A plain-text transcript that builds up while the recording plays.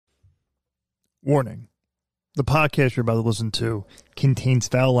Warning. The podcast you're about to listen to contains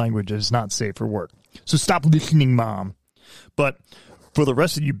foul language that is not safe for work. So stop listening, Mom. But for the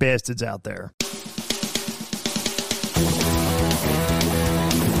rest of you bastards out there,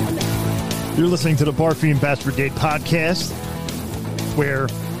 you're listening to the Barfy and Bastard Brigade podcast, where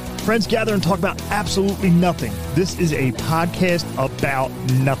friends gather and talk about absolutely nothing. This is a podcast about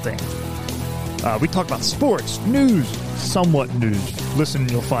nothing. We talk about sports, news, somewhat news. Listen,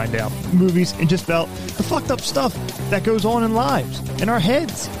 you'll find out. Movies, and just about the fucked up stuff that goes on in lives, in our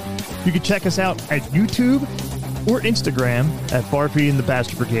heads. You can check us out at YouTube or Instagram at Barfy and the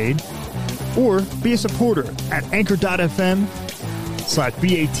Bastard Brigade, or be a supporter at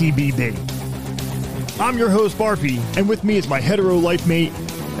anchor.fm/BATBB. I'm your host, Barfy, and with me is my hetero life mate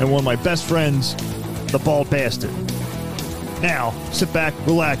and one of my best friends, the Bald Bastard. Now, sit back,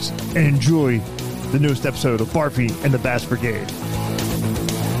 relax, and enjoy the newest episode of Barfy and the Bastard Brigade.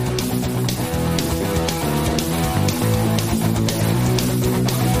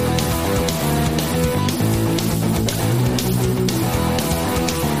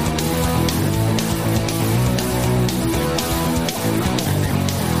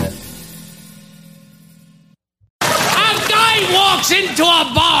 Into a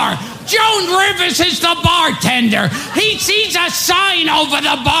bar. Joan Rivers is the bartender. He sees a sign over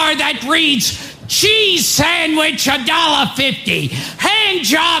the bar that reads, cheese sandwich $1.50, hand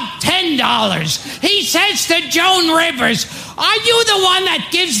job $10. He says to Joan Rivers, are you the one that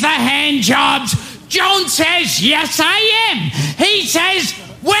gives the hand jobs? Joan says, yes, I am. He says,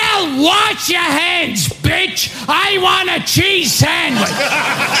 well, wash your hands, bitch. I want a cheese sandwich.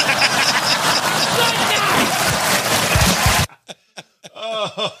 Good night.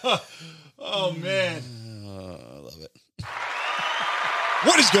 Oh, man. I love it.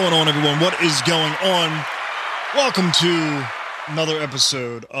 What is going on, everyone? What is going on? Welcome to another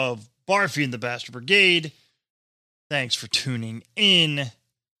episode of Barfy and the Bastard Brigade. Thanks for tuning in.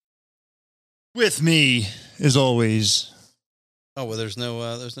 With me, as always. Oh, well, there's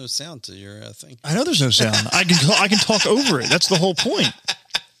no sound to your thing. I know there's no sound. I can talk over it. That's the whole point.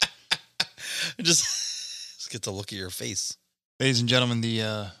 Just get to look at your face. Ladies and gentlemen,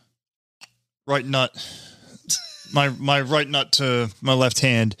 the right nut, my right nut to my left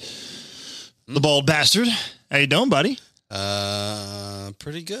hand, the Bald Bastard. How you doing, buddy?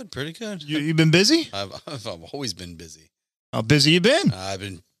 Pretty good. You been busy? I've always been busy. How busy you been? I've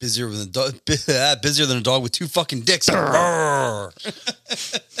been busier than a dog with two fucking dicks. I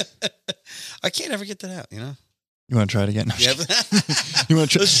can't ever get that out, you know? You want to try it again? No, yeah. You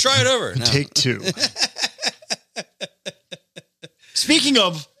want to Let's try it over. No. Take two. Speaking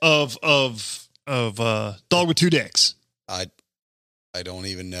of dog with two dicks, I don't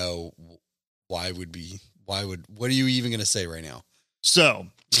even know what are you even going to say right now? So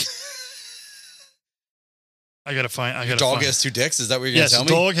I gotta Your dog has two dicks. Is that what you're going to tell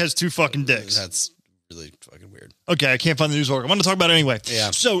me? Yes, dog has two fucking dicks. That's really fucking weird. Okay, I can't find the news article. I'm going to talk about it anyway. Yeah.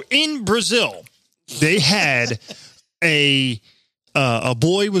 So in Brazil, they had a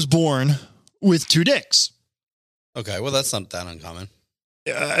boy was born with two dicks. Okay, well, that's not that uncommon.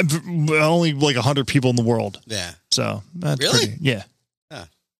 Only like 100 people in the world. Yeah. So that's really? Pretty, yeah. Yeah.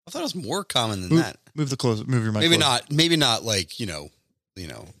 I thought it was more common than that. Move your mic. Maybe not like, 1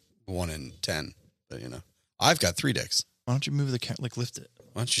 in 10, but I've got 3 dicks. Why don't you move lift it?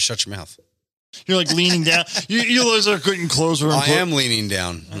 Why don't you shut your mouth? You're like leaning down. You are getting closer. I am leaning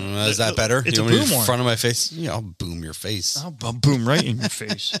down. Is that better? It's you a want boom me in horn. front of my face? Yeah, I'll boom your face. I'll boom right in your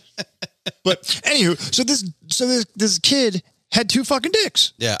face. But anywho, so this kid had two fucking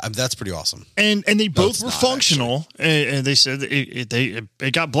dicks. Yeah, that's pretty awesome. And they both were functional. And they said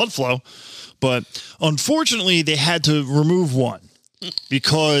it got blood flow, but unfortunately they had to remove one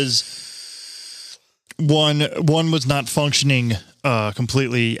because one was not functioning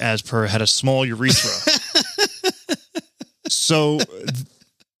completely as per, had a small urethra. So a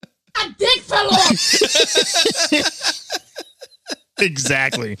dick fell off.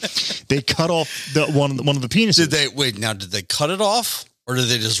 Exactly. They cut off one of the penises. Did they cut it off? Or did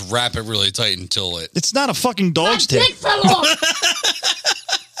they just wrap it really tight until it... It's not a fucking dog's dick. My dick fell off.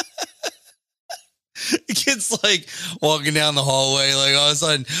 The kid's like walking down the hallway, like all of a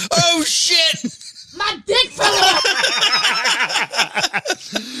sudden, oh shit! My dick fell off.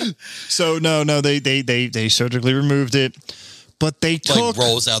 So no, they surgically removed it, but they took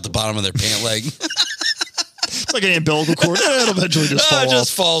rolls out the bottom of their pant leg. It's like an umbilical cord. It'll eventually just fall off. It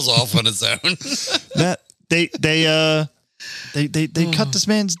just falls off on its own. They cut this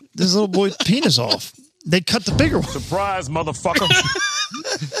little boy's penis off. They cut the bigger one. Surprise, motherfucker.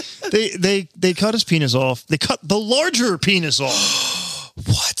 They cut his penis off. They cut the larger penis off.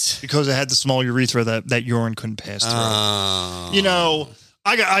 What? because it had the small urethra that urine couldn't pass through. You know,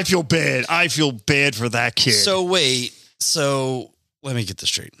 I feel bad. I feel bad for that kid. So wait. So let me get this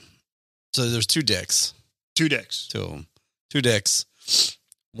straight. So there's 2 dicks. 2 dicks. 2 of them. 2 dicks.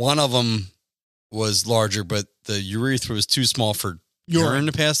 One of them was larger, but the urethra was too small for urine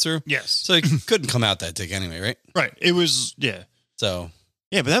to pass through. Yes. So it couldn't come out that dick anyway, right? Right. It was, yeah. So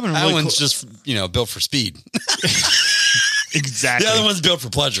yeah, but that one's just, built for speed. Exactly. The other one's built for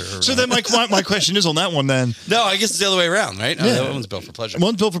pleasure. So then my question is on that one then. No, I guess it's the other way around, right? Yeah. The other one's built for pleasure.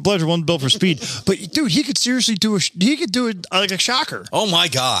 One's built for pleasure, one's built for speed. But dude, he could seriously do like a shocker. Oh my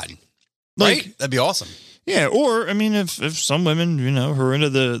God. Like, right? That'd be awesome. Yeah, or I mean, if some women, who are into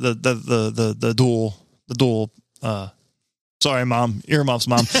the dual, sorry, mom, earmuffs,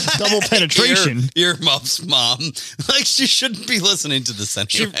 mom, double penetration, earmuffs, mom, like she shouldn't be listening to this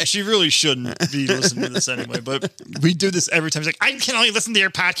anyway. She really shouldn't be listening to this anyway. But we do this every time. She's like, I can only listen to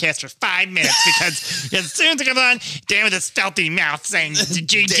your podcast for 5 minutes because as soon as it comes on, Dan with his filthy mouth saying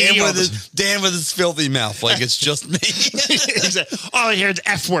Dan with his filthy mouth, like it's just me. All I hear is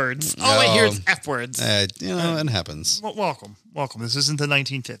F words. All I hear is F words. It happens. Welcome. This isn't the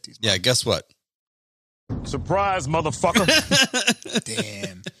 1950s. Yeah, guess what? Surprise, motherfucker.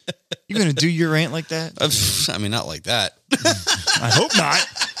 Damn. You going to do your rant like that? I mean, not like that. I hope not.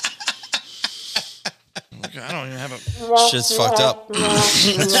 I don't even have a... Shit's fucked up.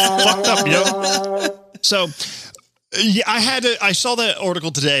 It's fucked up, yo. So, yeah, I saw that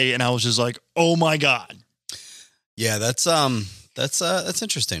article today and I was just like, oh my God. Yeah, that's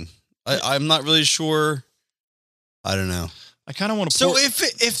interesting. I'm not really sure. I don't know. I kind of want to...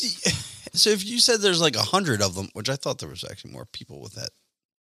 So if you said there's like 100 of them, which I thought there was actually more people with that,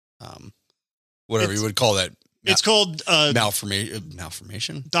 whatever you would call that. It's called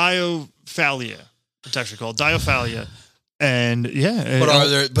malformation. Diophalia. It's actually called diophalia. And yeah,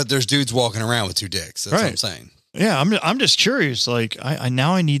 but there's dudes walking around with 2 dicks. That's what I'm saying. Yeah, I'm just curious. Like I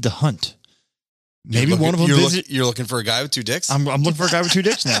now I need to hunt. Maybe one of them. You're looking for a guy with 2 dicks. I'm looking for a guy with 2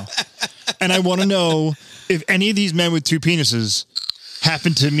 dicks now, and I want to know if any of these men with 2 penises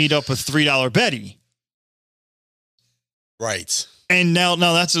happen to meet up with $3 Betty. Right. And now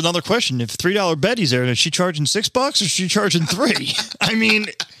that's another question. If $3 Betty's there, is she charging $6 or is she charging 3? I mean,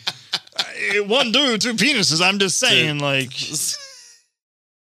 one dude, 2 penises. I'm just saying, like,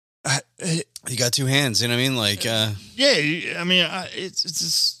 you got 2 hands. You know what I mean? Like, yeah. I mean, it's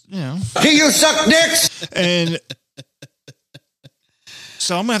just, Do you suck dicks? And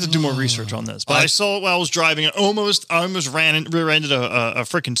so I'm gonna have to do more research on this. But I saw it while I was driving. And I almost rear-ended a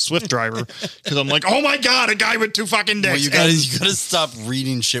freaking Swift driver because I'm like, oh my God, a guy with 2 fucking dicks. Well, you gotta stop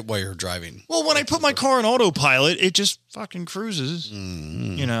reading shit while you're driving. Well, when I put my car in autopilot, it just fucking cruises,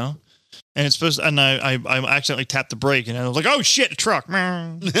 And it's supposed to, and I accidentally tapped the brake and I was like, oh shit, a truck.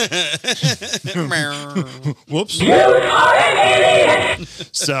 Whoops. You are an idiot.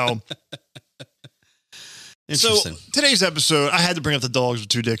 So today's episode, I had to bring up the dogs with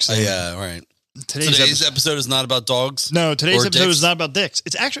 2 dicks. Yeah, right. Today's episode is not about dogs? No, today's episode is not about dicks.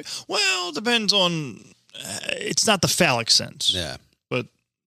 It's actually, it depends on, it's not the phallic sense. Yeah. But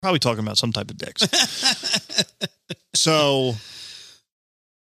probably talking about some type of dicks. So...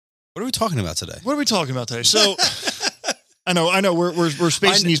 What are we talking about today? So... I know. We're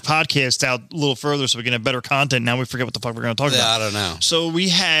spacing these podcasts out a little further so we can have better content. Now we forget what the fuck we're going to talk about. I don't know. So we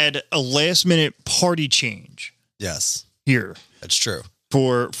had a last minute party change. Yes, here that's true.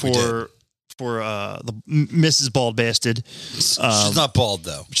 For the Mrs. Bald Bastard. She's not bald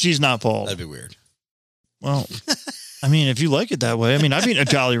though. She's not bald. That'd be weird. Well, I mean, if you like it that way. I mean, I've eaten a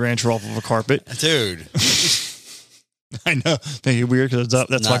Jolly Rancher off of a carpet, dude. I know. Make it weird because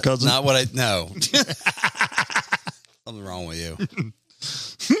that's my cousin. Not what I know. Something wrong with you.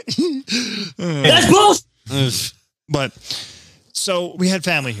 That's bullshit. But so we had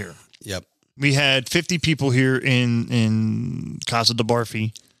family here. Yep. We had 50 people here in Casa de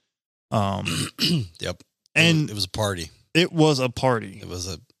Barfi. Yep. And it was a party. It was a party. It was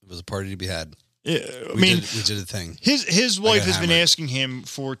a party to be had. We did a thing. His wife has been asking him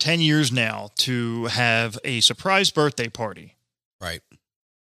for 10 years now to have a surprise birthday party. Right.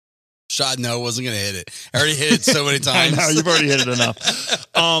 No, wasn't going to hit it. I already hit it so many times. I know, you've already hit it enough.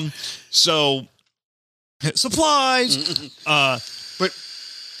 So supplies. But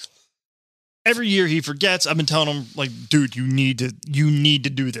every year he forgets. I've been telling him, like, dude, you need to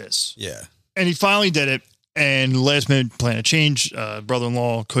do this. Yeah. And he finally did it. And last minute plan a change.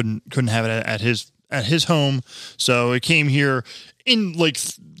 Brother-in-law couldn't have it at his home, so it came here in like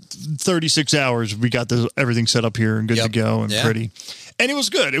 36 hours. We got everything set up here and good to go and pretty, and it was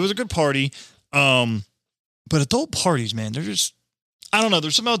good. It was a good party. But adult parties, man, they're just. I don't know.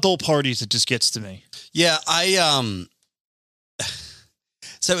 There's some adult parties that just gets to me. Yeah,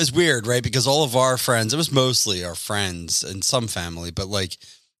 so it was weird, right? Because all of our friends, it was mostly our friends and some family, but like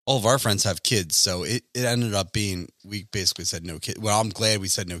all of our friends have kids. So it ended up being, we basically said no kids. Well, I'm glad we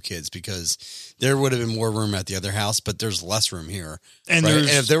said no kids because there would have been more room at the other house, but there's less room here. And, right? And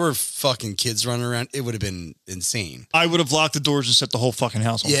if there were fucking kids running around, it would have been insane. I would have locked the doors and set the whole fucking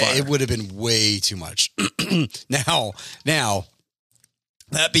house on fire. Yeah, it would have been way too much. Now,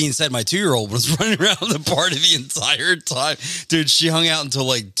 that being said, my 2-year-old was running around the party the entire time. Dude, she hung out until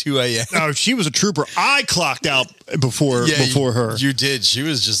like 2 a.m. No, she was a trooper. I clocked out before her. You did. She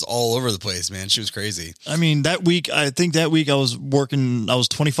was just all over the place, man. She was crazy. I mean, that week I was working. I was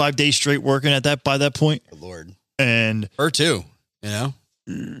 25 days straight working by that point. Good Lord. And her too, you know?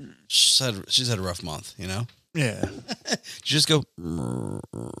 She's had a rough month, you know? Yeah. Did you just go in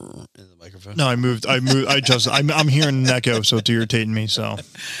the microphone? No, I moved. I'm hearing an echo, so it's irritating me. So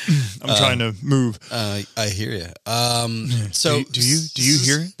I'm trying to move. I hear you. So do you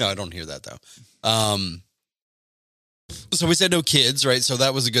hear it? No, I don't hear that though. So we said no kids, right? So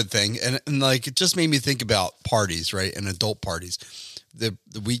that was a good thing. And like, it just made me think about parties, right? And adult parties. The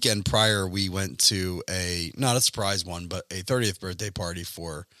weekend prior, we went to not a surprise one, but a 30th birthday party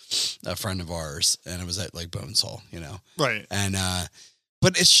for a friend of ours. And it was at like Bonesaw, you know? Right. And,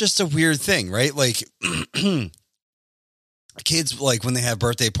 but it's just a weird thing, right? Like kids, like when they have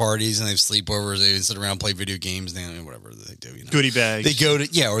birthday parties and they have sleepovers, they sit around, play video games, and whatever they do, you know, goodie bags. They go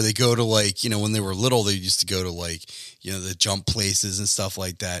to, or they go to like, you know, when they were little, they used to go to like, you know, the jump places and stuff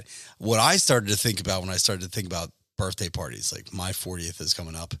like that. What I started to think about when I started to think about birthday parties, like my 40th is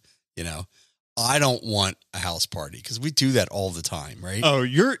coming up, you know, I don't want a house party because we do that all the time, right? Oh,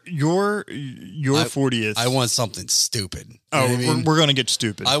 your 40th. I want something stupid. You know what I mean? We're gonna get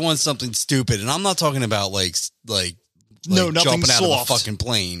stupid. I want something stupid, and I'm not talking about like no, jumping soft. out of a fucking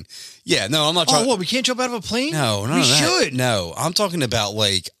plane. Yeah, no, I'm not talking. Oh, what? We can't jump out of a plane? No, we should. No, I'm talking about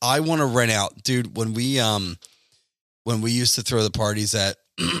like I want to rent out, dude. When we used to throw the parties at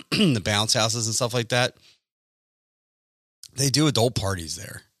the bounce houses and stuff like that. They do adult parties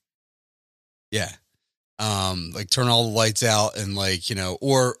there. Yeah. Like turn all the lights out and like, you know,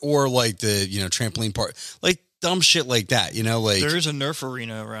 or like the, you know, trampoline park, like dumb shit like that, you know, like there is a Nerf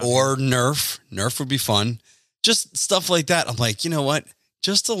arena around or here. Nerf would be fun. Just stuff like that. I'm like, you know what?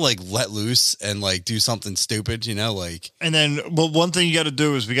 Just to like let loose and like do something stupid, you know, like. And then, well, one thing you got to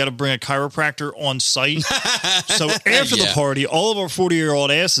do is we got to bring a chiropractor on site. So after the party, all of our 40-year-old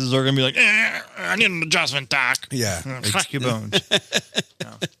asses are going to be like, I need an adjustment, doc. Yeah. Crack your bones.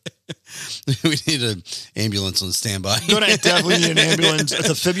 No. We need an ambulance on standby. Gonna definitely need an ambulance. A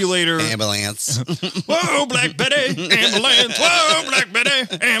defibrillator. Ambulance. Whoa, Black Betty, ambulance. Whoa, Black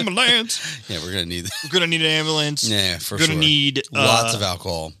Betty, ambulance. Yeah, we're gonna need an ambulance. Yeah, for sure. Gonna need lots of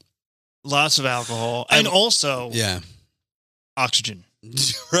alcohol. Lots of alcohol, and also oxygen.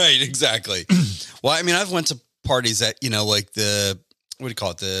 Right, exactly. Well, I mean, I've went to parties that, you know, like the what do you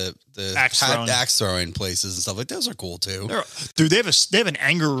call it? The axe throwing places and stuff like those are cool too. Dude, they have an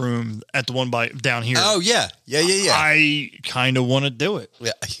anger room at the one down here. Oh yeah. I kind of want to do it.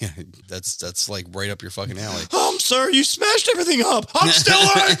 Yeah, that's like right up your fucking alley. I'm sorry, you smashed everything up. I'm still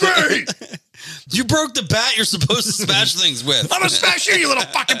angry. You broke the bat you're supposed to smash things with. I'm gonna smash you little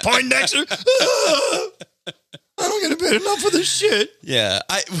fucking Poindexter. I don't get paid enough for this shit. Yeah,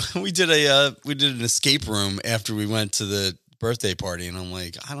 we did an escape room after we went to the birthday party, and I'm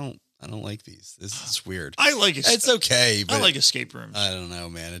like, I don't like these. This is weird. I like it. It's okay, but I like escape rooms. I don't know,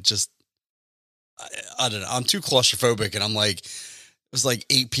 man. It just, I don't know. I'm too claustrophobic, and I'm like, there's like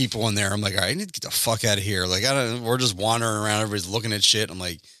 8 people in there. I'm like, all right, I need to get the fuck out of here. Like, we're just wandering around. Everybody's looking at shit. I'm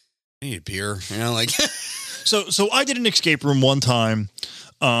like, I need a beer, you know, like. So I did an escape room one time,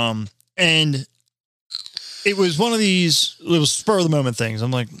 and it was one of these. It was spur of the moment things. I'm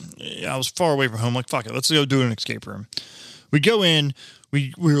like, I was far away from home. I'm like, fuck it, let's go do an escape room. We go in.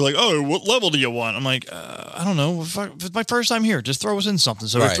 We were like, oh, what level do you want? I'm like, I don't know. It's my first time here. Just throw us in something.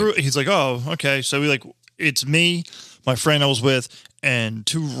 So he's like, oh, okay. So it's me, my friend I was with, and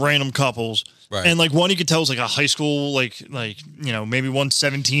 2 random couples. Right. And like one you could tell was like a high school, like you know, maybe one's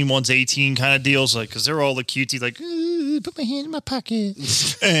 17, one's 18 kind of deals, like because they're all the cutesy, like put my hand in my pocket,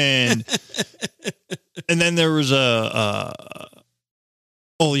 and then there was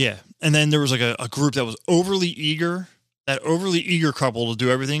and then there was like a group that was overly eager. That overly eager couple to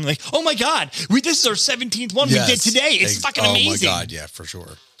do everything. Like, oh my God, this is our 17th one we did today. It's fucking amazing. Oh my God, yeah, for sure.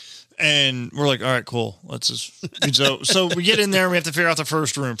 And we're like, all right, cool. Let's just so we get in there and we have to figure out the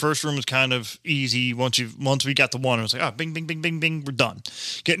first room. First room was kind of easy. Once we got the one, it was like, oh, bing, bing, bing, bing, bing, we're done.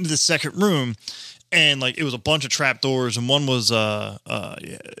 Get into the second room, and like it was a bunch of trap doors, and one was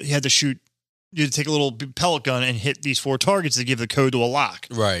he had to shoot. You had to take a little pellet gun and hit these 4 targets to give the code to a lock.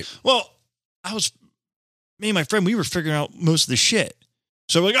 Right. Well, me and my friend, we were figuring out most of the shit.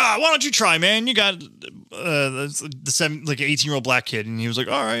 So we're like, why don't you try, man? You got an 18-year-old black kid. And he was like,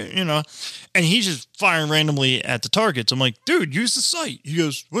 all right, and he's just firing randomly at the targets. I'm like, dude, use the sight. He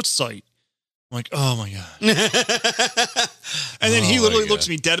goes, what sight? I'm like, oh my God. And then he literally looks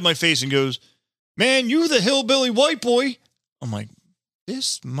me dead in my face and goes, man, you the hillbilly white boy. I'm like,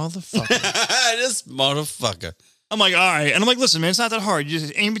 this motherfucker. This motherfucker. I'm like, all right. And I'm like, listen, man, it's not that hard. You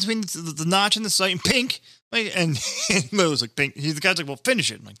just aim between the notch and the sight and pink. And it was like pink. The guy's like, well,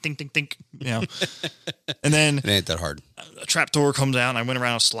 finish it. I'm like, think. And then it ain't that hard. A trap door comes out and I went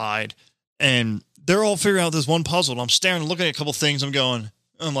around a slide and they're all figuring out this one puzzle. And I'm staring and looking at a couple things. I'm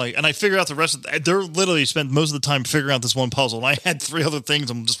like, and I figure out the rest of they're literally spent most of the time figuring out this one puzzle. And I had 3 other things.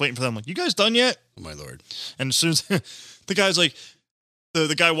 I'm just waiting for them. I'm like, you guys done yet? Oh my Lord. And as soon as the guy's like,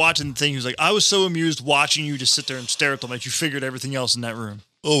 the guy watching the thing, he was like, I was so amused watching you just sit there and stare at them that you figured everything else in that room.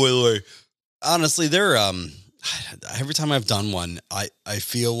 Oh, wait. Honestly, they're every time I've done one, I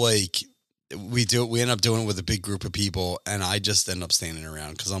feel like we end up doing it with a big group of people, and I just end up standing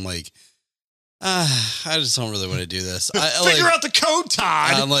around because I'm like, I just don't really want to do this. Figure out the code,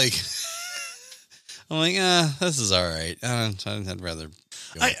 Todd. I'm like, this is all right. I'd rather.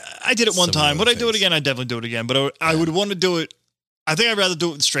 I did it one time. Would I do it again? I'd definitely do it again. But I would want to do it. I think I'd rather do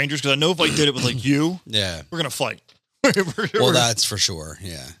it with strangers because I know if I did it with like you, yeah, we're gonna fight. Well, that's for sure.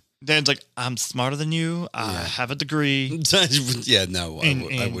 Yeah. Dan's like, I'm smarter than you. I have a degree. Yeah, no,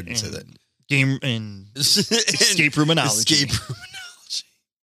 I wouldn't say that. Game and escape room analogy.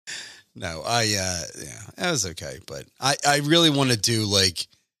 No, that was okay, but I really want to do like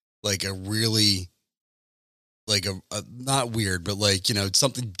a really like a not weird, but like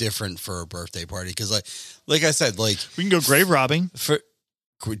something different for a birthday party because like I said, like we can go grave robbing for.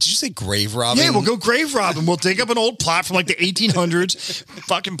 Did you say grave robbing? Yeah, we'll go grave robbing. We'll dig up an old plot from like the 1800s,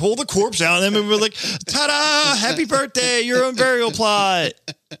 fucking pull the corpse out, and then we're like, ta-da, happy birthday, your own burial plot.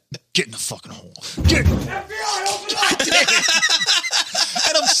 Get in the fucking hole. Get FBI, open up.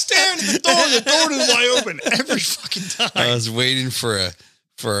 And I'm staring at the door is wide open every fucking time. I was waiting for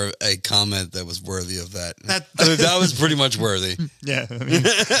a comment that was worthy of that. That was pretty much worthy. Yeah. I mean,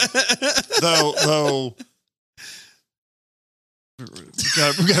 though we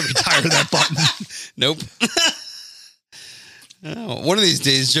gotta retire that button. Nope. One of these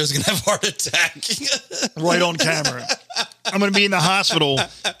days, Joe's gonna have a heart attack. Right on camera. I'm gonna be in the hospital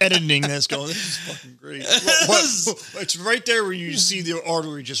editing this, going, "This is fucking great." It's right there where you see the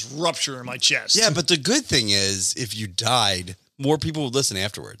artery just rupture in my chest. Yeah, but the good thing is, if you died, more people would listen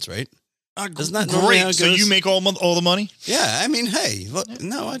afterwards, right? Isn't that great? So you make all the money? Yeah, I mean, hey, look,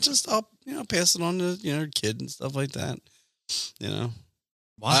 no, I'll pass it on to your kid and stuff like that.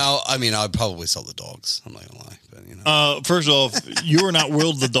 Wow. I'd probably sell the dogs. I'm not gonna lie, but first off, you are not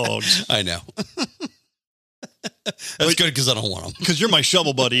willed the dogs. I know. That's good because I don't want them. Because you're my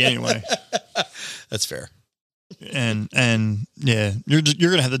shovel buddy anyway. That's fair. And yeah, you're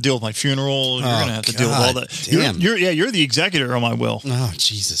gonna have to deal with my funeral. You're gonna have to deal with all that. Damn. You're the executor on my will. Oh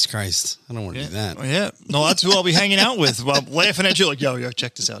Jesus Christ! I don't want to do that. Yeah, no, that's who I'll be hanging out with. While laughing at you like, yo,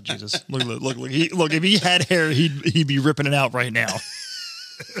 check this out, Jesus. Look. Look, if he had hair, he'd be ripping it out right now.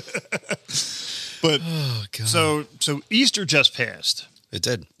 But so Easter just passed. It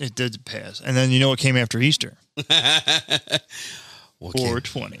did. It did pass, and then you know what came after Easter?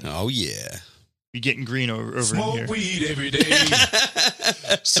 420. Oh yeah. Be getting green over Smoke in here. weed every day.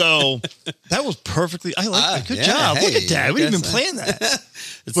 So that was perfectly. I like that. Good job. Hey, look at that. We didn't even plan that.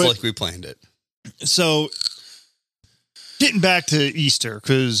 It's like we planned it. So getting back to Easter,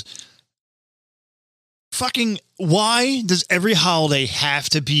 because fucking why does every holiday have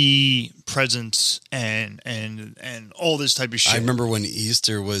to be presents and all this type of shit? I remember when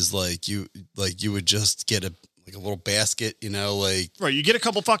Easter was like you would just get a little basket, right. You get a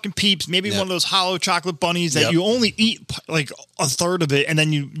couple fucking Peeps, maybe one of those hollow chocolate bunnies that you only eat like a third of it, and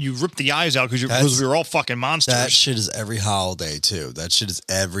then you rip the eyes out because we were all fucking monsters. That shit is every holiday too. That shit is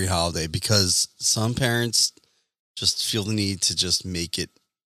every holiday because some parents just feel the need to just make it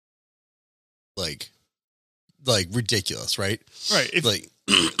like ridiculous, right? Right.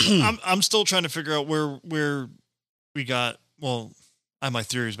 I'm still trying to figure out where we got. Well, I have my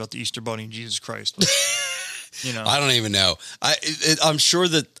theories about the Easter Bunny and Jesus Christ. But, I don't even know. I'm sure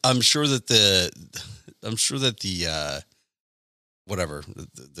that the whatever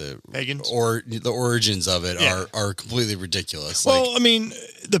the pagans or the origins of it are completely ridiculous. Well, I mean,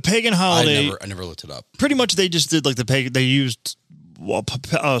 the pagan holiday. I never looked it up. Pretty much, they just did like the pagan. They used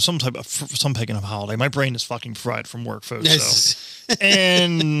some pagan holiday. My brain is fucking fried from work, folks. So.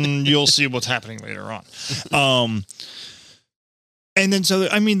 And you'll see what's happening later on. And then, so,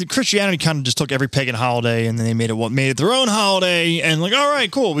 I mean, the Christianity kind of just took every pagan holiday and then they made it their own holiday. And like, all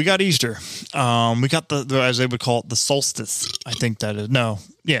right, cool. We got Easter. We got the, as they would call it, the solstice. I think that is,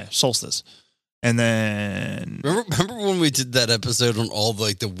 solstice. And then. Remember when we did that episode on all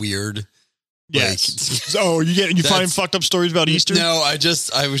the weird. Yes. Oh, you find fucked up stories about Easter? No, I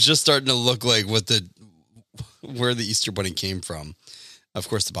was just starting to look like where the Easter bunny came from. Of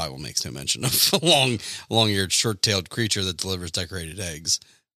course, the Bible makes no mention of a long-eared, short-tailed creature that delivers decorated eggs.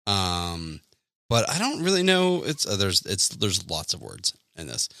 But I don't really know. There's lots of words in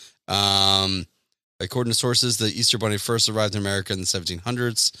this. According to sources, the Easter bunny first arrived in America in the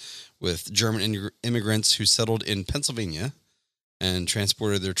 1700s with German immigrants who settled in Pennsylvania and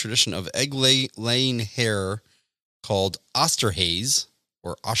transported their tradition of egg-laying hare called Osterhays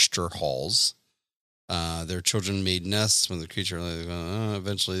or Osterhals. Their children made nests when the creature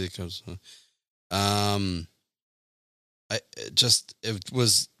eventually it comes. I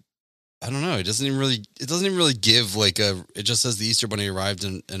don't know. It doesn't even really give it just says the Easter bunny arrived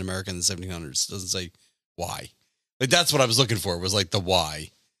in America in the 1700s. It doesn't say why. That's what I was looking for, was the why.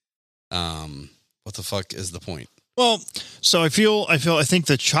 What the fuck is the point? Well, so I think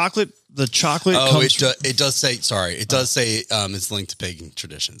the chocolate. Oh, it does say. Sorry, it does say it's linked to pagan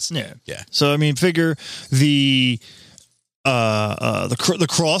traditions. Yeah. So I mean, figure the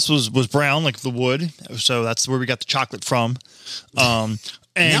cross was brown like the wood, so that's where we got the chocolate from. And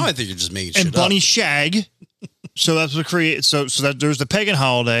now I think you're just making shit and bunny up. shag. So that's what created. So that there's the pagan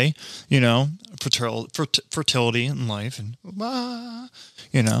holiday, fertility in life, and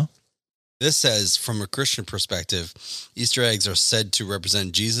This says, from a Christian perspective, Easter eggs are said to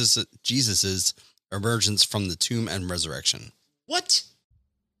represent Jesus's emergence from the tomb and resurrection. What?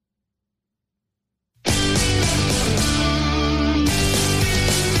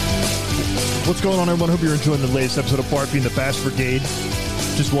 What's going on, everyone? Hope you're enjoying the latest episode of Barfy and the Bass Brigade.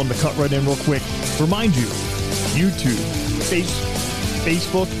 Just wanted to cut right in real quick. Remind you, YouTube,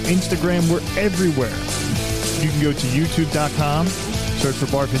 Facebook, Instagram, we're everywhere. You can go to youtube.com. Search for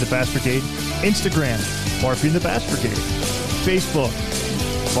Barfy and the Bass Brigade. Instagram, Barfy and the Bass Brigade. Facebook,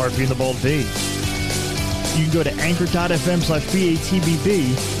 Barfy and the Bald Bee. You can go to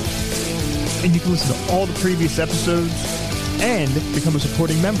anchor.fm/BATBB and you can listen to all the previous episodes and become a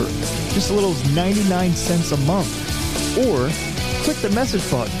supporting member. Just as little as 99 cents a month. Or click the message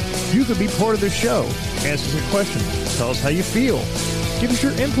button. You could be part of the show. Ask us a question. Tell us how you feel. Give us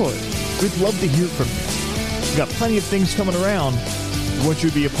your input. We'd love to hear from you. We've got plenty of things coming around. We want you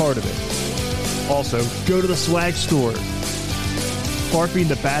to be a part of it. Also, go to the swag store.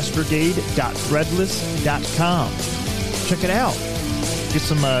 BarfyandTheBassBrigade.threadless.com. Check it out. Get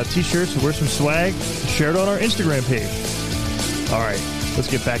some t-shirts and wear some swag. Share it on our Instagram page. All right, let's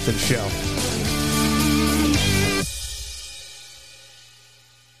get back to the show.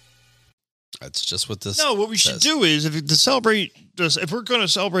 That's just what this. No, what we should do is if we're going to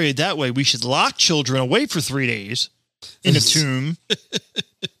celebrate it that way, we should lock children away for 3 days in a tomb,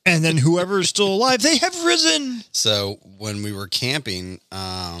 and then whoever is still alive, they have risen. So when we were camping,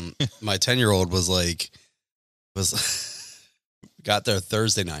 my 10-year-old got there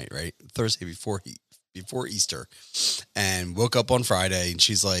Thursday night, right? Thursday before Easter, and woke up on Friday, and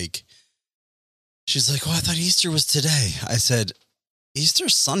she's like, "Oh, I thought Easter was today." I said,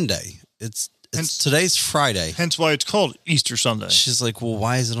 "Easter's Sunday. It's today's Friday. Hence why it's called Easter Sunday." She's like, "Well,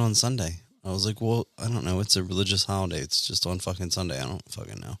 why is it on Sunday?" I was like, "Well, I don't know. It's a religious holiday. It's just on fucking Sunday. I don't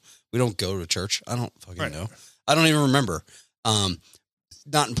fucking know. We don't go to church. I don't fucking know. I don't even remember.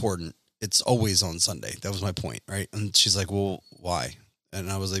 Not important. It's always on Sunday." That was my point, right? And she's like, "Well, why?"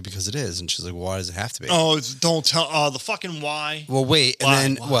 And I was like, "Because it is." And she's like, "Why does it have to be?" Oh, don't tell the fucking why. Well, wait. Why?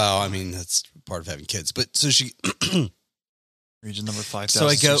 And then, well, I mean, that's part of having kids. But so she... Region number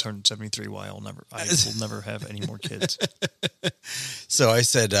 5,673. Why I will never have any more kids. So I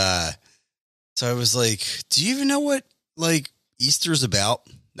said, so I was like, "Do you even know what Easter's about?"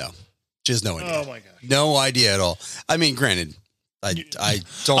 No, she has no idea. Oh my gosh, no idea at all. I mean, granted, I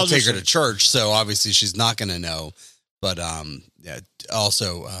don't take her to church, so obviously she's not going to know. But yeah.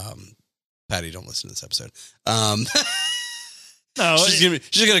 Also, Patty, don't listen to this episode. No,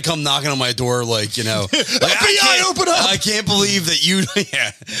 she's gonna come knocking on my door, FBI, open up! I can't believe that you.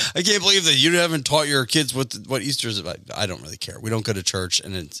 Yeah, I can't believe that you haven't taught your kids what Easter is about. I don't really care. We don't go to church,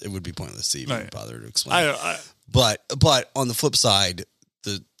 and it would be pointless to even bother to explain. But on the flip side,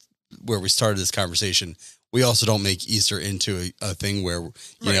 where we started this conversation, we also don't make Easter into a thing where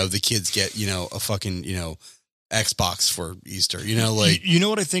the kids get a fucking Xbox for Easter. You know, like you know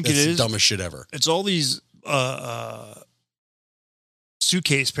what I think it it's is? the dumbest shit ever. It's all these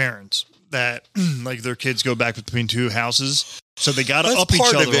suitcase parents that like their kids go back between two houses, so they got to up each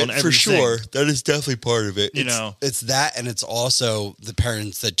other on everything. For sure. That is definitely part of it. You know, it's that, and it's also the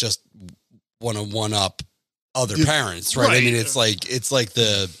parents that just want to one up other parents, right? I mean, it's like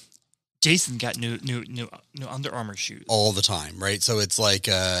the Jason got new Under Armour shoes all the time, right? So it's like,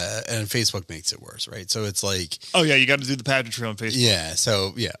 and Facebook makes it worse, right? So it's like, oh yeah, you got to do the pageantry on Facebook. Yeah.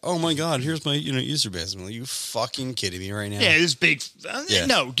 So yeah. Oh my God, here's my Easter basket. I'm like, you fucking kidding me right now? Yeah, this big.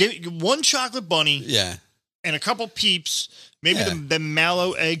 No, give one chocolate bunny. Yeah. And a couple peeps. Maybe the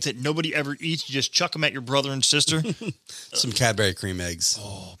mallow eggs that nobody ever eats. You just chuck them at your brother and sister. Some Cadbury cream eggs.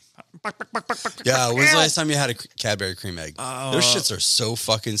 Oh. Yeah. When's the last time you had a Cadbury cream egg? Those shits are so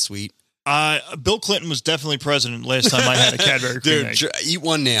fucking sweet. Bill Clinton was definitely president last time I had a Cadbury cream egg. Eat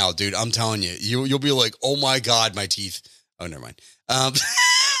one now, dude. I'm telling you. You'll be like, oh my God, my teeth. Oh, never mind.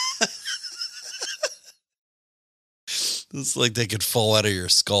 It's like they could fall out of your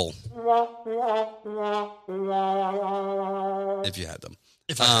skull. If you had them.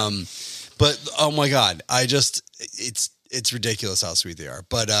 But oh my God, it's ridiculous how sweet they are.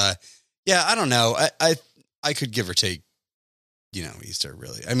 But yeah, I don't know. I could give or take, Easter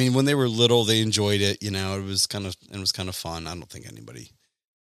really. I mean, when they were little, they enjoyed it, it was kind of fun. I don't think anybody,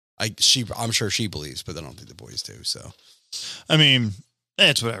 I'm sure she believes, but I don't think the boys do. So, I mean,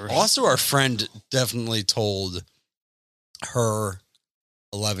 it's whatever. Also, our friend definitely told her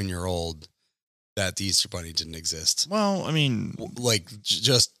 11-year-old that the Easter Bunny didn't exist. Well, I mean, like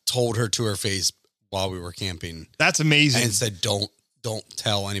just told her to her face while we were camping. That's amazing. And said, don't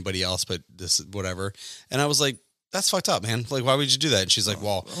tell anybody else, but this is whatever. And I was like, that's fucked up, man. Like, why would you do that? And she's like,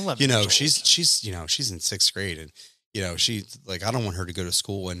 well, she's in 6th grade, and she like, I don't want her to go to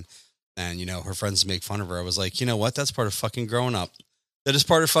school and her friends make fun of her. I was like, you know what? That's part of fucking growing up. That is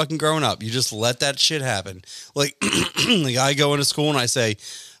part of fucking growing up. You just let that shit happen. Like, like I go into school and I say,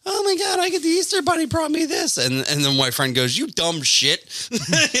 oh my God, I get the Easter Bunny brought me this. And then my friend goes, you dumb shit.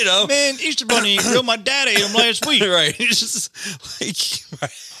 Man, Easter Bunny, my dad ate him last week. Right. It's just like,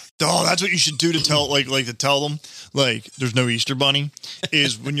 right. Oh, that's what you should do to tell, to tell them, there's no Easter Bunny,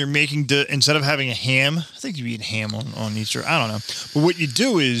 is when you're making, instead of having a ham, I think you eat ham on Easter. I don't know. But what you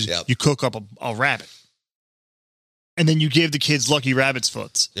do is you cook up a rabbit. And then you give the kids Lucky Rabbit's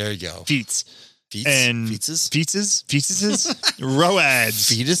foots. There you go. Feets. And fetuses? Roads.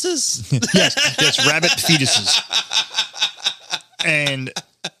 Fetuses? Yes, rabbit fetuses. And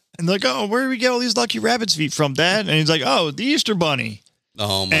they're like, oh, where do we get all these Lucky Rabbit's feet from, Dad? And he's like, oh, the Easter Bunny.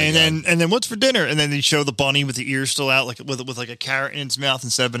 Oh my God. And then what's for dinner? And then they show the bunny with the ears still out, with like a carrot in its mouth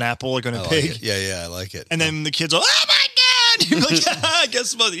instead of an apple, like on a pig. Like yeah, I like it. And then the kids are, oh my God! You're like, I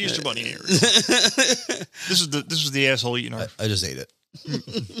guess about the Easter Bunny here. This was the asshole eating our. I just ate it.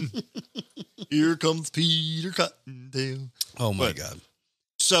 Here comes Peter Cottontail. Oh my God!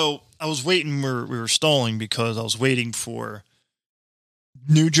 So I was waiting. We were stalling because I was waiting for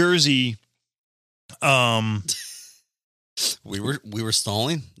New Jersey. We were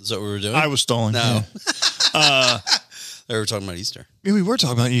stalling. Is that what we were doing? I was stalling. No. Yeah. They were talking about Easter. Yeah, we were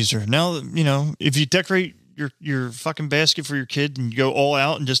talking about Easter. Now, if you decorate your fucking basket for your kid and you go all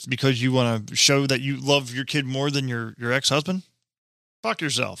out, and just because you want to show that you love your kid more than your ex-husband, fuck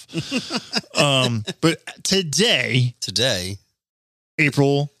yourself. But today,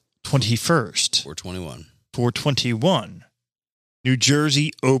 April 21st, 4/21, New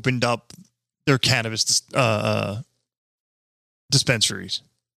Jersey opened up their cannabis dispensaries.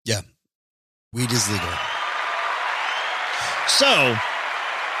 Yeah. Weed is legal. So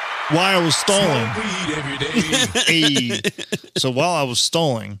while I was stalling, so while I was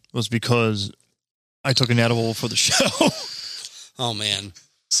stalling was because I took an edible for the show. Oh man.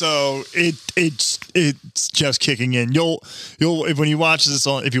 So it's just kicking in. You'll when you watch this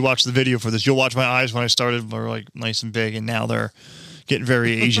if you watch the video for this, you'll watch my eyes when I started were like nice and big, and now they're getting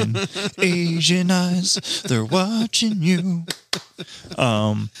very Asian. Asian eyes, they're watching you.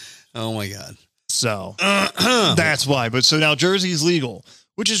 Oh my God. So that's why. But so now Jersey is legal,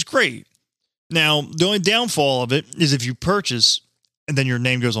 which is great. Now, the only downfall of it is if you purchase and then your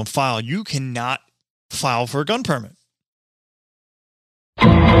name goes on file, you cannot file for a gun permit.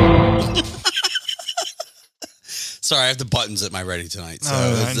 Sorry, I have the buttons at my ready tonight.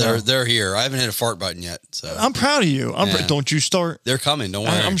 So they're here. I haven't hit a fart button yet. So I'm proud of you. Don't you start. They're coming. Don't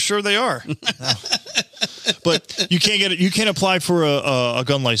worry. I'm sure they are. But you can't get it. You can't apply for a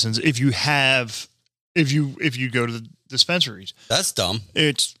gun license if you go to the dispensaries. That's dumb.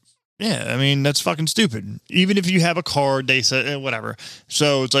 I mean, that's fucking stupid. Even if you have a card, they say whatever.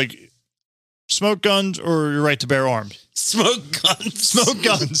 So it's like Smoke guns or your right to bear arms? Smoke guns. Smoke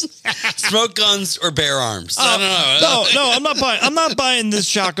guns. Smoke guns or bear arms. I don't know. No, I'm not buying this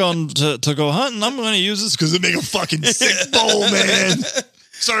shotgun to go hunting. I'm going to use this because it make a fucking sick bowl, man.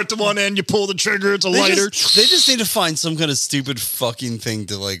 Start to one end, you pull the trigger, it's a lighter. They just need to find some kind of stupid fucking thing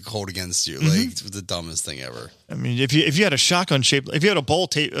to like hold against you. Like the dumbest thing ever. I mean, if you had a shotgun if you had a bowl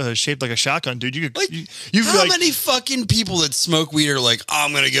shaped like a shotgun, dude, you could. Like, you how many fucking people that smoke weed are like, oh,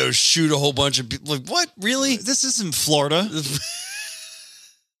 I'm gonna go shoot a whole bunch of people? Like, what? Really? This isn't Florida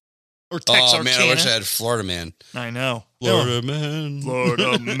or Texas. Oh man, I wish I had Florida man. I know, Florida man.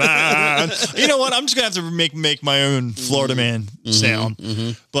 Florida man. You know what? I'm just gonna have to make my own Florida man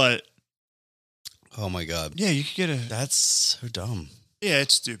sound. But oh my god, yeah, you could get a. That's so dumb. Yeah,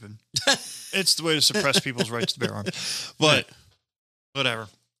 it's stupid. It's the way to suppress people's rights to bear arms. But whatever.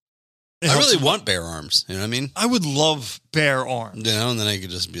 I really want bear arms. You know what I mean? I would love bear arms. You know, and then I could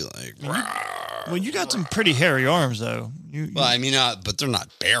just be like, well, you got some pretty hairy arms, though. Well, I mean, but they're not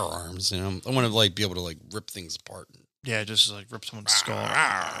bear arms. You know, I want to like be able to like rip things apart. Yeah, just like rip someone's skull.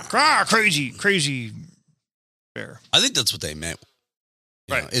 Crazy bear. I think that's what they meant.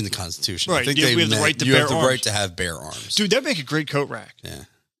 Right. Know, in the Constitution. Right. I think we they have the right to you bear have the arms. right to have bear arms. Dude, that'd make a great coat rack. Yeah.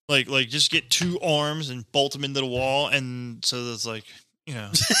 Like just get 2 arms and bolt them into the wall, and so that's like, you know,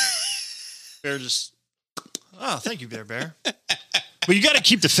 bear just. Oh, thank you, bear. But you got to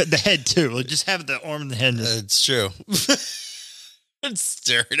keep the head too. Like just have the arm and the head. It's true. It's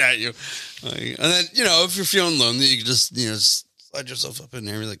staring at you, and then if you're feeling lonely, you can just just slide yourself up in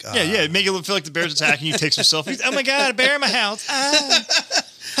there. And be like, yeah, make it feel like the bear's attacking you. Take some selfies. Oh my god, a bear in my house!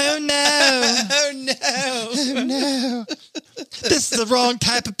 Oh no! Oh no! Oh no! This is the wrong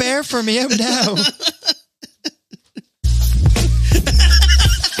type of bear for me. Oh no!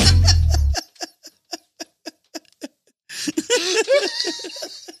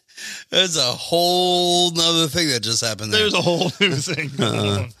 There's a whole nother thing that just happened there. There's a whole new thing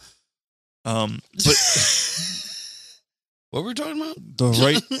going on. But what were we talking about? the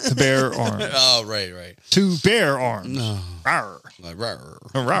right to bear arms. Oh, right. To bear arms. No. Rawr. Like, rawr.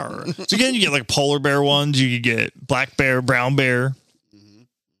 Rawr. So again, you get like polar bear ones. You could get black bear, brown bear.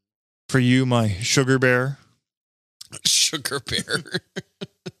 For you, my sugar bear. Sugar bear.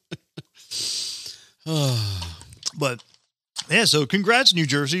 But yeah, so congrats, New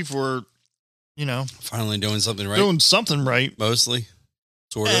Jersey, for Finally doing something right. doing something right. Mostly.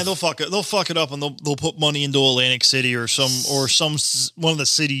 Sort Yeah, of. they'll fuck it. They'll fuck it up, and they'll put money into Atlantic City or one of the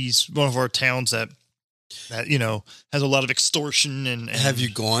cities, one of our towns that has a lot of extortion and Have you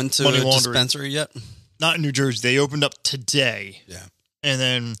gone to money a laundering. dispensary yet? Not in New Jersey. They opened up today. Yeah. And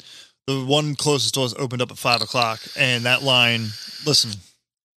then the one closest to us opened up at 5:00, and that line. Listen,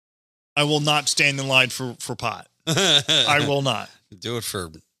 I will not stand in line for pot. I will not. Do it for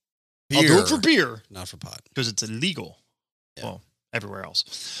beer. I'll do it for beer, Not for pot. because it's illegal. Yeah. Well, everywhere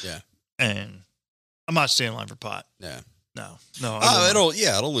else. Yeah. And I'm not standing in line for pot. Yeah. No.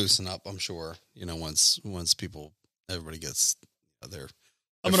 It'll loosen up, I'm sure. Once everybody gets their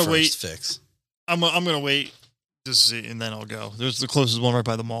I'm gonna first wait. fix. I'm gonna wait to see, and then I'll go. There's the closest one right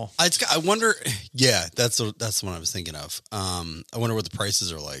by the mall. I wonder. Yeah, that's the one I was thinking of. I wonder what the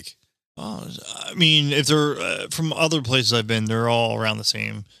prices are like. Oh, I mean, if they're from other places I've been, they're all around the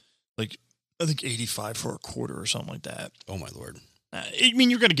same. Like, I think 85 for a quarter or something like that. Oh my lord! I mean,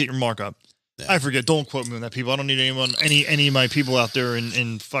 you're gonna get your markup. Yeah. I forget. Don't quote me on that, people. I don't need any of my people out there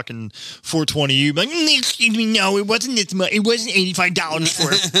in fucking 420U. Like, excuse me, no, it wasn't this much. It wasn't $85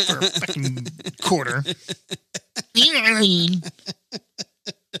 for a fucking quarter. You know what I mean?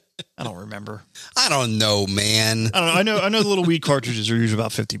 I don't remember. I don't know, man. I don't know. I know the little weed cartridges are usually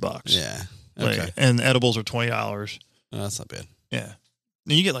about $50. Yeah. Okay. Like, and edibles are $20. Oh, that's not bad. Yeah.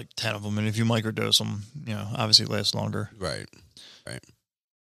 And you get like 10 of them, and if you microdose them, obviously it lasts longer. Right.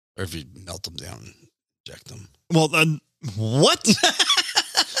 Or if you melt them down and inject them. Well, then, what?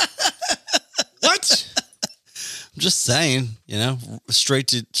 What? I'm just saying, straight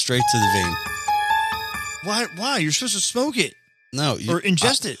to the vein. Why? You're supposed to smoke it. No, Or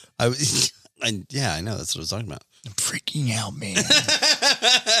ingest it. I know. That's what I was talking about. I'm freaking out, man.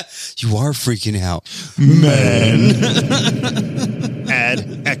 You are freaking out, Man.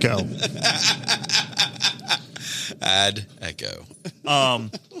 Add echo. Add echo.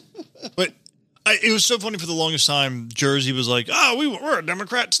 But it was so funny for the longest time. Jersey was like, we're a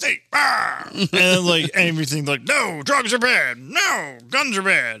Democrat state. And like everything like, no, drugs are bad. No, guns are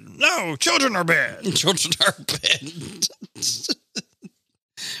bad. No, children are bad. Children are bad.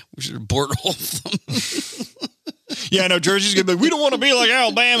 We should abort all of them. Yeah, I know Jersey's going to be like, we don't want to be like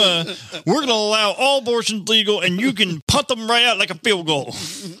Alabama. We're going to allow all abortions legal, and you can punt them right out like a field goal.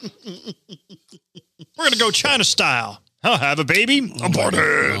 We're going to go China style. I'll have a baby. Aborted.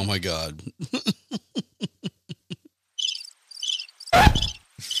 Oh my God.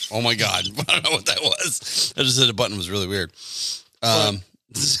 Oh my God. I don't know what that was. I just hit a button. It was really weird.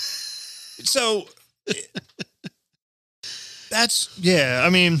 So that's,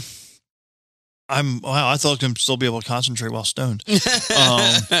 I mean, I thought I could still be able to concentrate while stoned.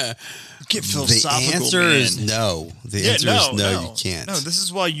 Get philosophical. The answer is no. The answer is no, you can't. No, this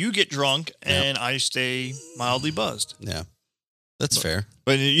is why you get drunk and I stay mildly buzzed. Yeah. That's fair.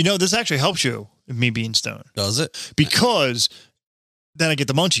 But this actually helps you, me being stoned. Does it? Because then I get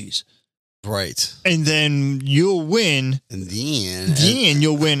the munchies. Right. And then you'll win. And then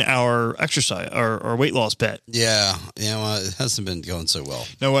you'll win our exercise, our weight loss bet. Yeah. Yeah. Well, it hasn't been going so well.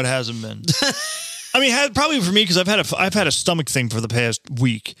 No, it hasn't been. I mean, probably for me, because I've had a stomach thing for the past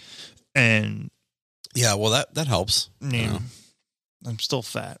week. And yeah, well, that helps. Yeah. I'm still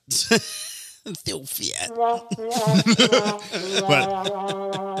fat. I'm still fat.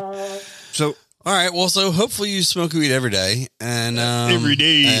 So, all right. Well, so hopefully you smoke weed every day, and every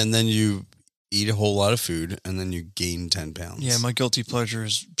day, and then you eat a whole lot of food, and then you gain 10 pounds. Yeah, my guilty pleasure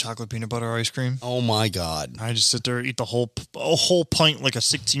is chocolate peanut butter ice cream. Oh my God! I just sit there, eat a whole pint like a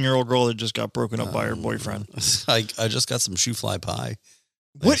 16-year-old girl that just got broken up by her boyfriend. I just got some shoe fly pie.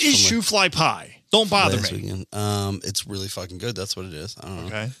 What is shoe fly pie? Don't bother me. Weekend. It's really fucking good. That's what it is. I don't know.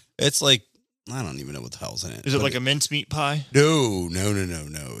 Okay. It's like, I don't even know what the hell's in it. Is it like a mincemeat pie? No.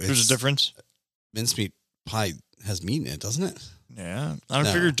 There's a difference. Mincemeat pie has meat in it, doesn't it? Yeah.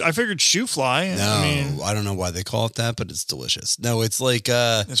 I figured shoe fly. No, I don't know why they call it that, but it's delicious. No, it's like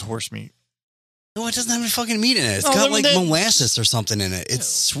it's horse meat. No, it doesn't have any fucking meat in it. It's got like molasses or something in it. It's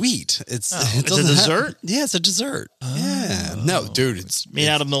sweet. It's a dessert? Yeah, it's a dessert. Oh. Yeah. No, dude, it's made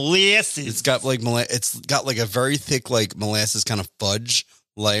out of molasses. It's got like a very thick like molasses kind of fudge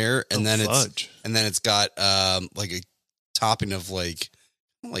layer, and then it's got like a topping of like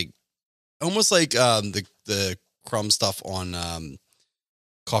almost like the crumb stuff on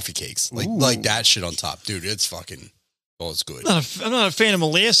coffee cakes. Like that shit on top. Dude, it's fucking it's good. I'm not a fan of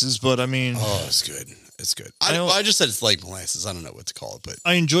molasses, but I mean... Oh, it's good. It's good. I just said it's like molasses. I don't know what to call it, but...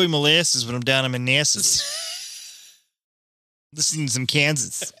 I enjoy molasses when I'm down in Manassas. Listening to some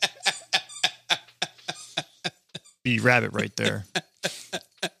Kansas. Be rabbit right there.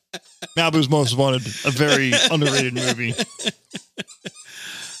 Malibu's Most Wanted, a very underrated movie.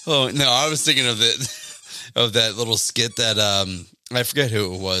 Oh, no, I was thinking of that little skit that... I forget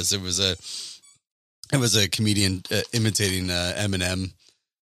who it was. It was a comedian imitating Eminem.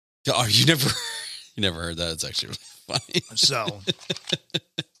 Oh, you never heard that? It's actually really funny. So,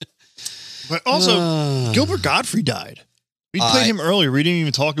 but also Gilbert Gottfried died. We played him earlier. We didn't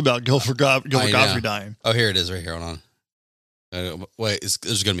even talk about Gilbert Gottfried dying. Oh, here it is, right here. Hold on. Wait,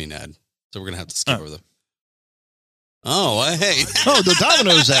 there's going to be an ad, so we're going to have to skip over them. Oh, hey. Oh, the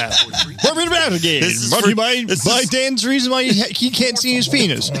Domino's app. We're Renegade. Brought to you by Dan's reason why he can't see his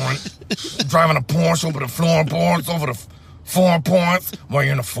penis. Driving a Porsche over the floorboards, over the 4 points, while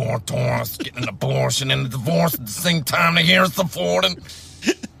you're in a Ford Taurus, getting an abortion and a divorce at the same time to Harrison Ford. And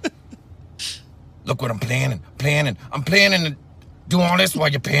look what I'm planning. I'm planning to do all this while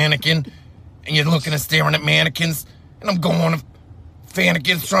you're panicking, and you're looking and staring at mannequins, and I'm going to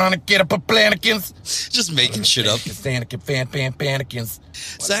Fannikins trying to get up a plannikins. Just making shit up. Fannikins.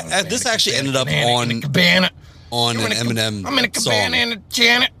 So this actually ended up on an Eminem I'm in a cabana and a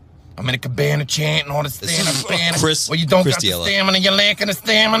Janet. I'm in a cabana chanting all this stand-up. Chris, well, you don't Chris got the D'Elia. stamina. You're lacking the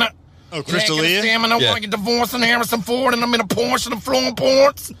stamina. Oh, Chris D'Elia? Stamina while you're divorcing Harrison Ford, and I'm in a Porsche and floor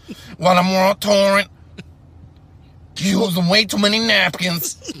ports while I'm on torrent. Using way too many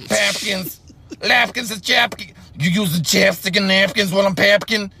napkins. Papkins. Lapkins and chapkins. You use the chapstick and napkins while I'm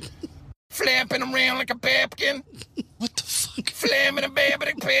papkin. Flapping around like a papkin. What the fuck? Flamming a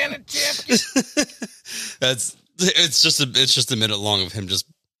baby pan and chapkin. It's just a minute long of him just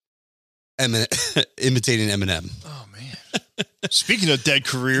imitating Eminem. Oh man. Speaking of dead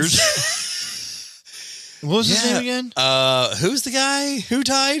careers. What was his name again? Who's the guy who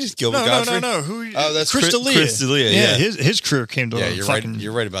died? Gilbert Gottfried? No. Oh, that's Chris D'Elia. Chris D'Elia. Yeah, his career came to a fucking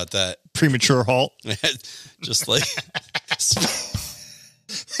You're right about that. Premature halt. Just like,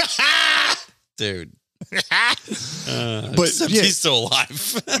 dude. But he's still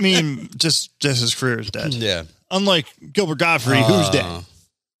alive. I mean, just his career is dead. Yeah. Unlike Gilbert Gottfried, who's dead.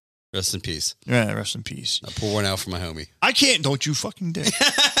 Rest in peace. Yeah, rest in peace. I'll pour one out for my homie. I can't. Don't you fucking dare.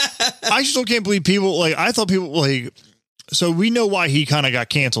 I still can't believe people I thought people so we know why he kind of got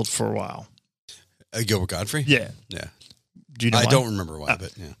canceled for a while. Gilbert Gottfried? Yeah. Yeah. Do you know I don't remember why,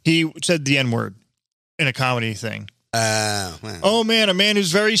 but yeah. He said the N-word in a comedy thing. Man. Oh man, a man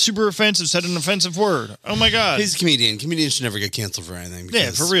who's very super offensive said an offensive word. Oh my God. He's a comedian. Comedians should never get canceled for anything.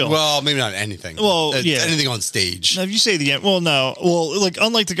 Yeah, for real. Well, maybe not anything. Well, yeah. Anything on stage. Now, if you say the end, well, no. Well, like,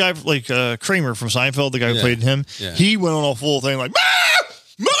 unlike the guy, like Kramer from Seinfeld, the guy who played him, he went on a full thing like,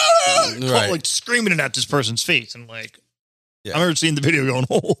 like screaming it at this person's face. And like, I remember seeing the video going,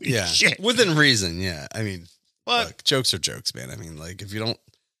 holy shit. Within reason, I mean, but look, jokes are jokes, man. I mean, like, if you don't,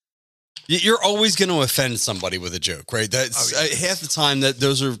 you're always going to offend somebody with a joke, right? That's half the time that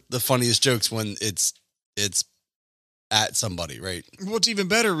those are the funniest jokes when it's at somebody, right? What's even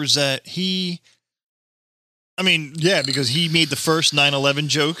better is that because he made the first 9/11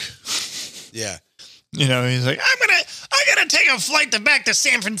 joke. Yeah. You know, he's like, I'm gonna take a flight back to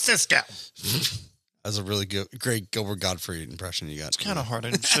San Francisco. That's a really great Gilbert Gottfried impression you got. It's kind of hard.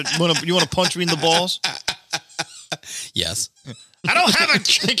 You want to punch me in the balls? Yes. I don't have a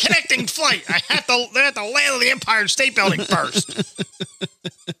connecting flight. I have to land on the Empire State Building first.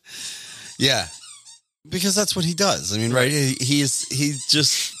 Yeah, because that's what he does. I mean, right? He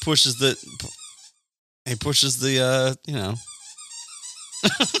just pushes the. He pushes the. You know.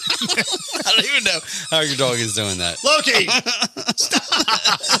 I don't even know how your dog is doing that. Loki.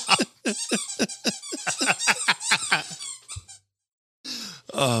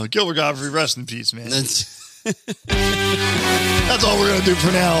 Oh, Gilbert Gottfried, rest in peace, man. That's all we're going to do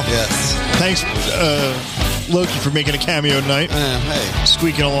for now. Yes. Thanks, Loki, for making a cameo tonight. Hey.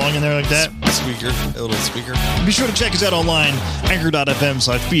 Squeaking along in there like that. Squeaker. A little squeaker. Be sure to check us out online,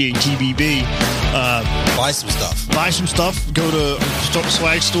 anchor.fm/BATBB. Buy some stuff. Go to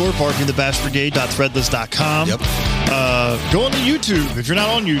swag store, barkingthebashbrigade.threadless.com. Yep. Go on to YouTube. If you're not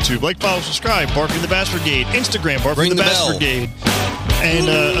on YouTube, like, follow, subscribe, Barking the Bash Brigade. Instagram, Barking the Bash Brigade. And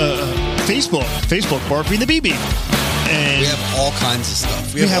Facebook, Barking the BB. And we have all kinds of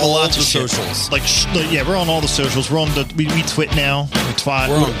stuff. We have a all lot the of socials. We're on all the socials. We're on we twit now. We're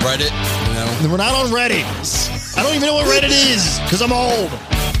on Reddit. You know, we're not on Reddit. I don't even know what Reddit is because I'm old.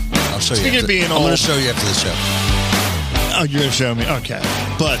 I'll show you. Speaking of being old, I'm going to show you after the show. Oh, you're going to show me? Okay.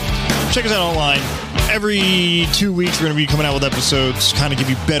 But check us out online. Every 2 weeks, we're going to be coming out with episodes, kind of give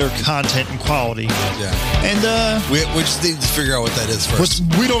you better content and quality. Yeah. And we just need to figure out what that is first.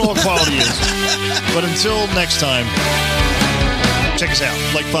 We don't know what quality is. But until next time, check us out.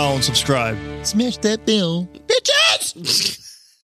 Like, follow, and subscribe. Smash that bell. Bitches!